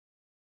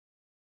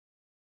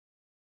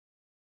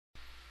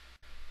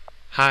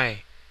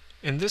Hi,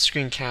 in this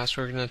screencast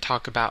we're going to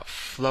talk about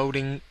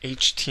floating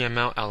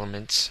HTML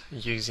elements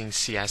using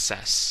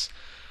CSS.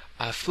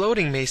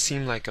 Floating may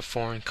seem like a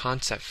foreign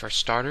concept for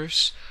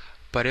starters,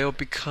 but it'll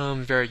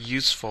become very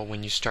useful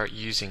when you start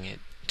using it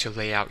to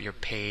lay out your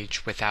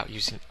page without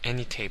using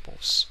any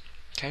tables.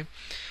 Okay?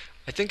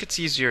 I think it's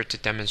easier to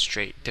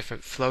demonstrate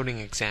different floating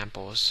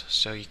examples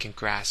so you can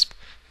grasp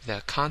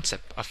the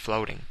concept of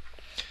floating.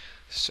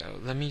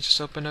 So let me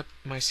just open up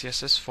my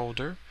CSS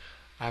folder.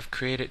 I've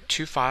created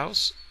two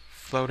files,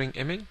 floating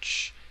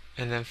image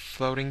and then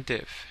floating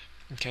div.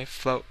 Okay,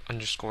 float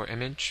underscore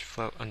image,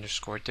 float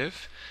underscore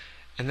div.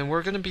 And then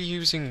we're going to be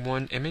using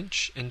one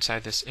image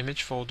inside this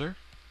image folder,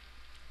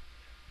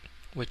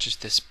 which is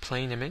this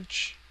plain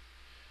image.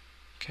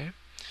 Okay,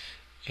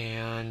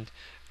 and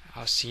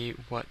I'll see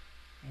what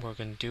we're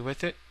going to do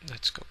with it.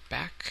 Let's go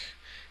back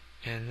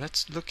and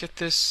let's look at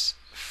this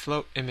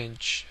float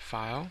image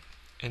file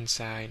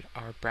inside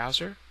our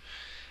browser.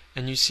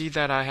 And you see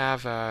that I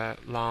have a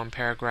long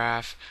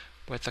paragraph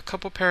with a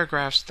couple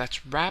paragraphs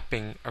that's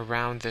wrapping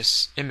around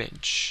this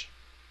image,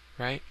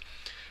 right?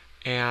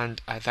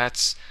 And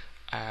that's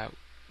the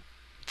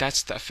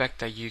effect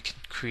that you can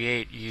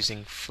create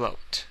using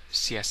Float,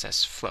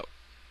 CSS Float.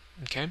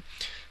 Okay,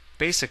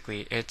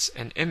 basically it's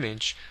an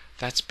image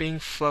that's being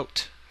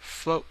float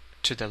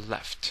to the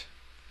left.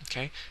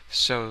 Okay,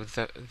 so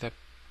the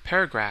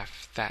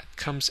paragraph that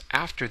comes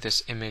after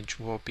this image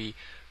will be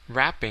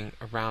wrapping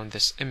around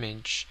this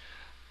image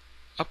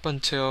up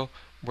until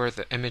where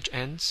the image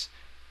ends,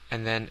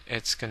 and then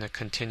it's going to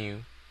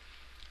continue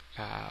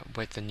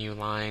with the new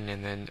line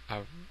and then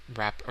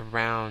wrap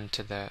around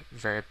to the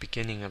very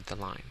beginning of the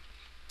line.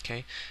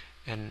 Okay,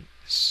 and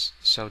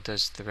so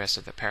does the rest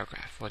of the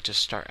paragraph. We'll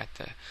just start at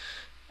the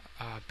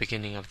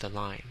beginning of the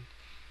line.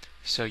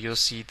 So you'll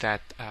see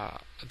that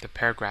the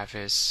paragraph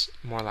is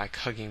more like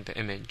hugging the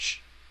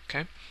image.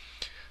 Okay,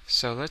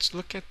 so let's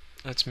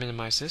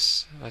minimize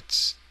this.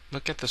 Let's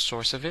look at the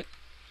source of it.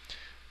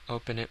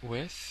 Open it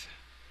with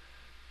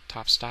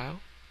top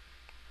style.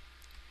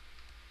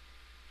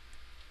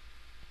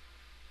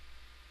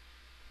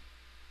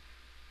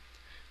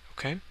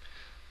 Okay,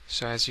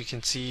 so as you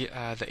can see,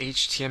 the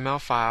HTML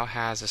file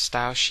has a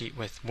style sheet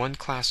with one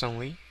class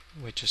only,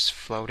 which is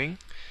floating,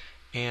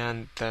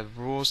 and the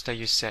rules that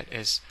you set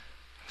is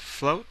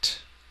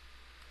float.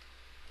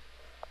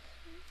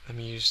 Let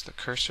me use the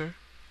cursor.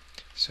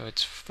 So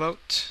it's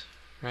float,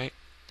 right?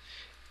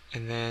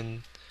 And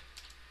then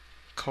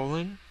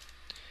colon,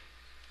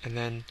 and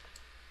then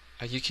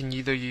you can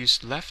either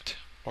use left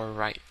or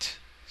right.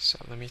 So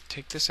let me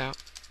take this out.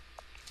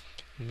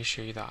 Let me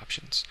show you the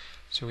options.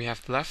 So we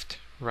have left,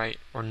 right,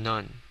 or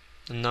none.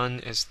 None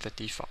is the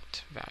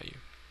default value.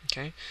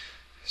 Okay,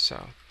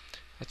 so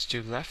let's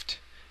do left.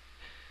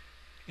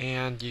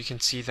 And you can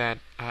see that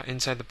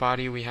inside the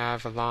body we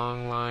have a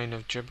long line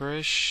of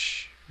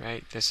gibberish,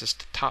 right? This is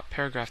the top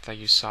paragraph that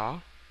you saw,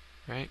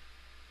 right?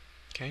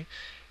 Okay,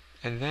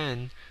 and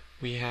then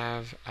we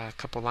have a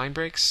couple line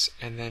breaks,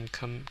 and then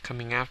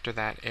coming after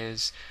that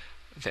is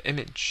the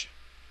image,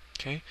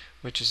 okay,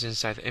 which is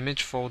inside the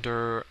image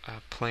folder,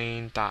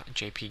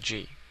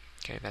 plain.jpg.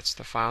 Okay, that's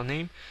the file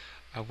name.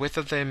 Width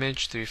of the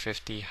image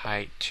 350,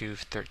 height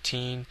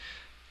 213,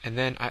 and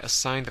then I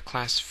assign the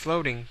class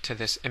floating to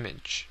this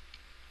image.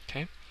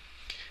 Okay,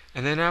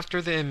 and then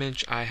after the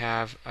image I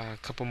have a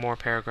couple more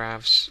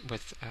paragraphs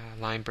with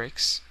line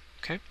breaks.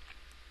 Okay,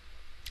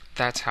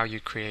 that's how you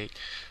create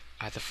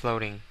the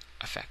floating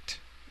effect.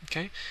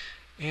 Okay,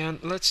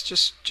 and let's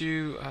just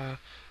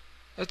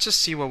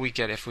see what we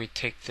get if we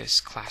take this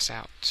class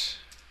out.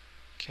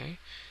 Okay,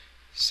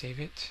 save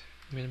it,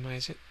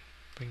 minimize it,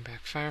 bring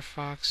back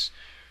Firefox,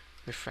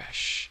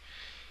 refresh.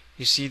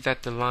 You see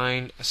that the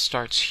line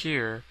starts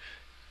here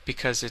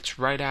because it's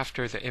right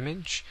after the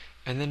image,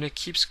 and then it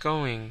keeps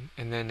going,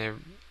 and then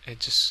it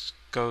just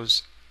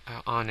goes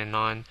on and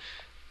on.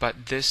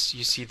 But this,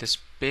 you see this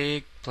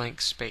big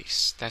blank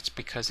space. That's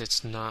because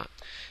it's not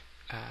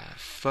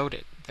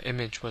floated. The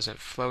image wasn't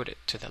floated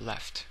to the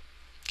left.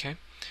 Okay,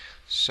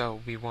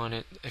 so we want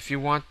it. If you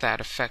want that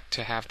effect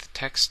to have the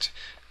text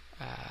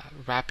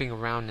wrapping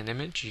around an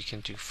image, you can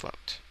do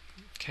float.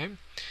 Okay,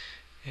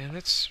 and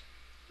let's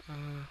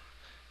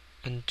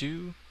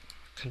undo,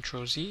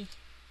 Control Z.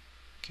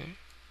 Okay,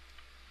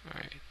 all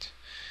right,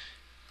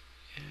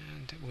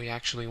 and we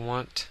actually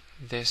want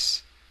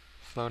this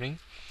floating.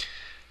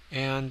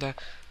 And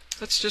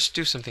let's just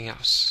do something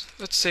else.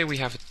 Let's say we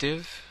have a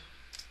div.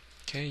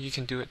 Okay, you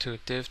can do it to a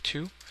div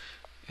too.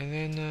 And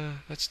then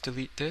let's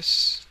delete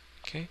this.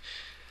 Okay,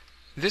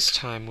 this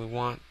time we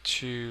want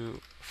to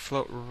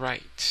float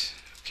right.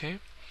 Okay,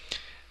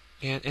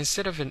 and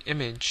instead of an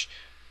image,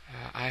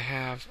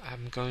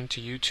 I'm going to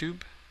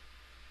YouTube.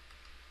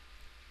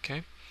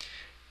 Okay,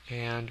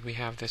 and we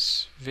have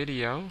this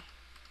video.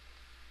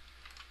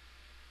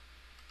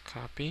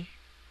 Copy,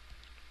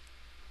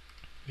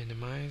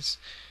 minimize,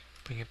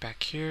 bring it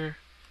back here,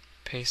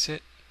 paste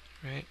it,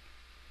 right?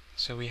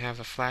 So we have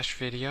a flash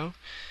video,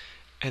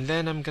 and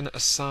then I'm going to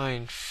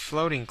assign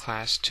floating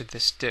class to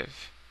this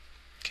div.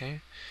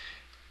 Okay,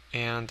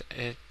 and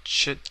it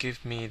should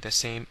give me the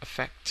same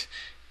effect.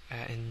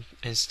 And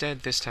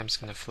instead, this time it's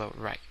going to float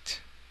right.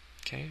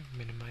 Okay,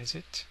 minimize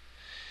it.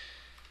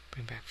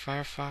 Bring back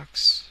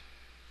Firefox,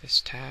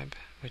 this tab,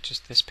 which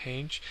is this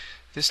page.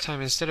 This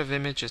time, instead of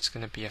image, it's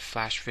going to be a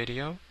flash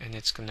video, and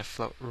it's going to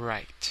float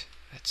right.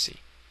 Let's see.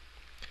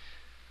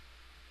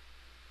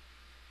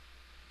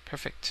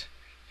 Perfect.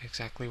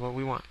 Exactly what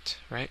we want,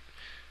 right?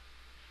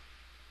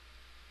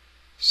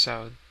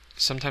 So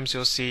sometimes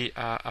you'll see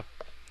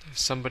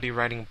somebody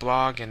writing a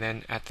blog, and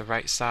then at the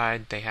right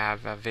side they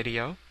have a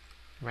video,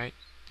 right?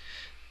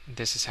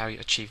 This is how you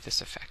achieve this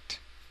effect.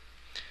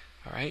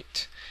 All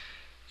right,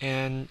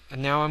 and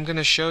now I'm going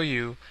to show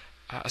you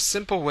a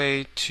simple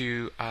way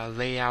to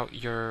lay out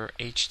your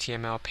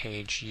HTML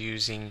page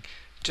using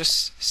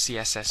just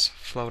CSS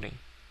floating.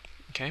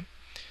 Okay,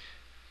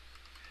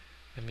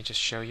 let me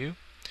just show you.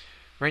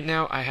 Right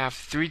now I have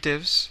 3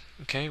 divs.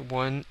 Okay,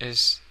 one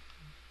is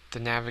the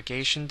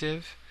navigation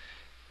div,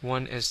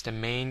 one is the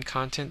main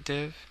content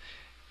div,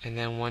 and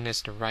then one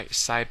is the right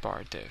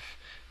sidebar div.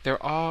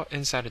 They're all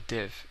inside a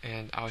div,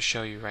 and I'll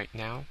show you right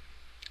now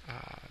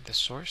the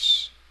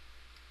source.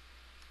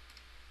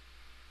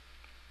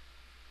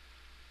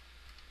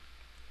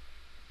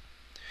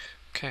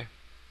 Okay,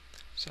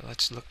 so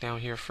let's look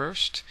down here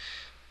first.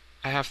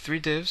 I have 3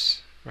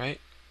 divs, right?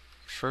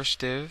 First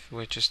div,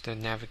 which is the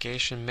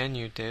navigation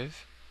menu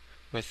div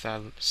with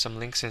some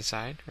links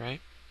inside, right?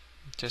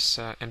 Just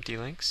empty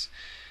links.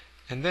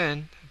 And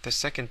then the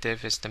second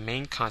div is the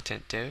main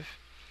content div.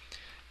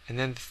 And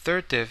then the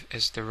third div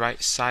is the right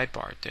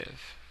sidebar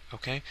div.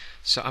 Okay,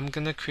 so I'm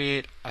going to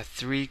create a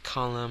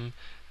 3-column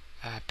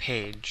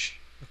page,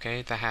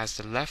 okay, that has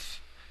the left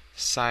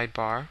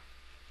sidebar,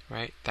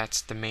 right?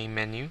 That's the main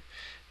menu.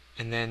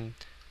 And then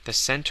the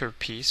center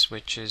piece,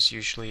 which is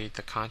usually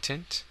the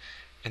content.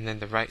 And then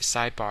the right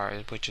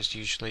sidebar, which is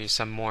usually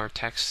some more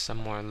text, some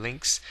more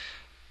links,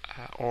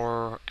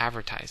 or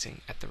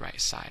advertising at the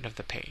right side of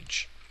the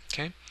page.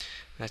 Okay,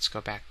 let's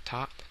go back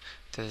top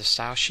to the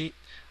style sheet.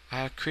 I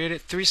have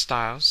created 3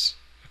 styles.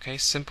 Okay,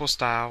 simple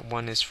style.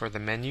 One is for the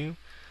menu,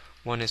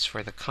 one is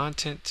for the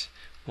content,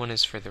 one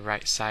is for the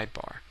right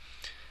sidebar,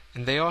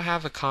 and they all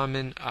have a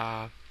common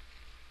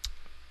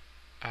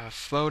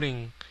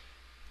floating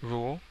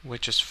rule,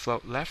 which is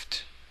float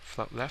left,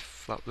 float left,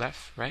 float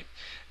left, right?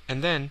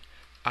 And then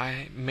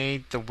I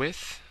made the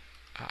width.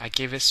 I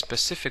gave it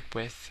specific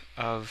width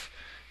of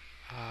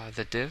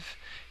the div.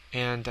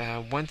 And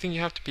one thing you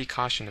have to be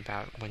cautioned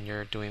about when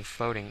you're doing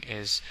floating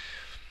is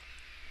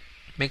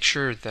make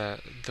sure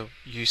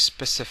you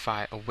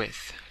specify a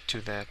width to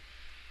the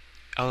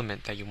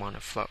element that you want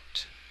to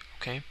float.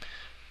 Okay,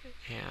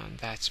 and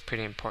that's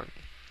pretty important.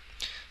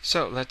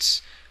 So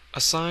let's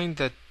assign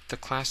the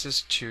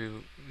classes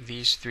to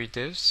these 3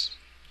 divs.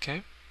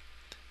 Okay,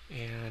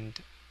 and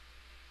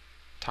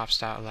top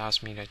style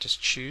allows me to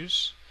just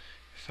choose.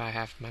 If I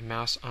have my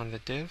mouse on the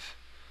div,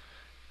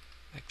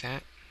 like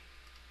that.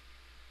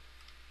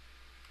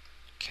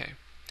 Okay,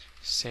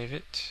 save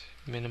it,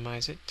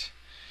 minimize it,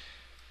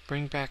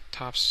 bring back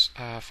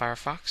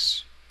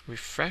Firefox,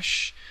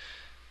 refresh.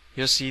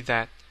 You'll see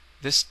that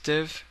this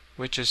div,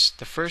 which is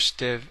the first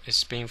div,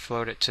 is being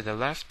floated to the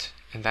left,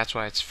 and that's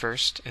why it's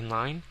first in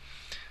line.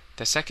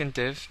 The second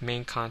div,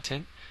 main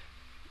content,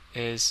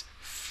 is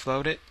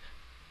floated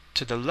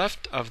to the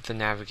left of the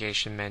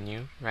navigation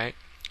menu, right,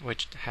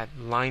 which had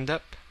lined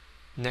up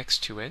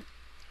next to it,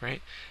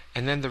 right?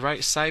 And then the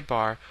right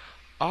sidebar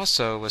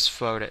also was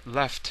floated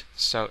left,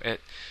 so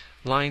it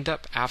lined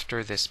up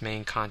after this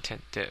main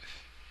content div.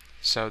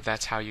 So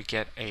that's how you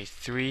get a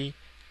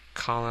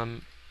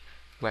 3-column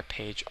web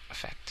page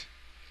effect.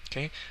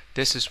 Okay,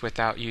 this is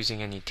without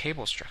using any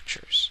table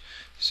structures.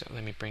 So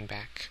let me bring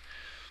back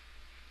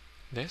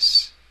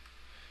this.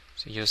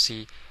 So you'll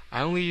see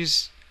I only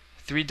use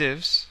 3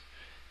 divs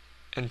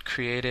and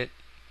created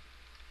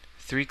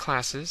 3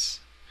 classes,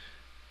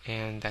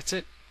 and that's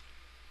it.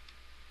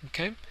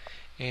 Okay,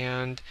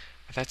 and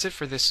that's it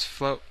for this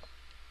float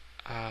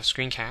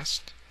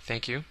screencast.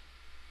 Thank you.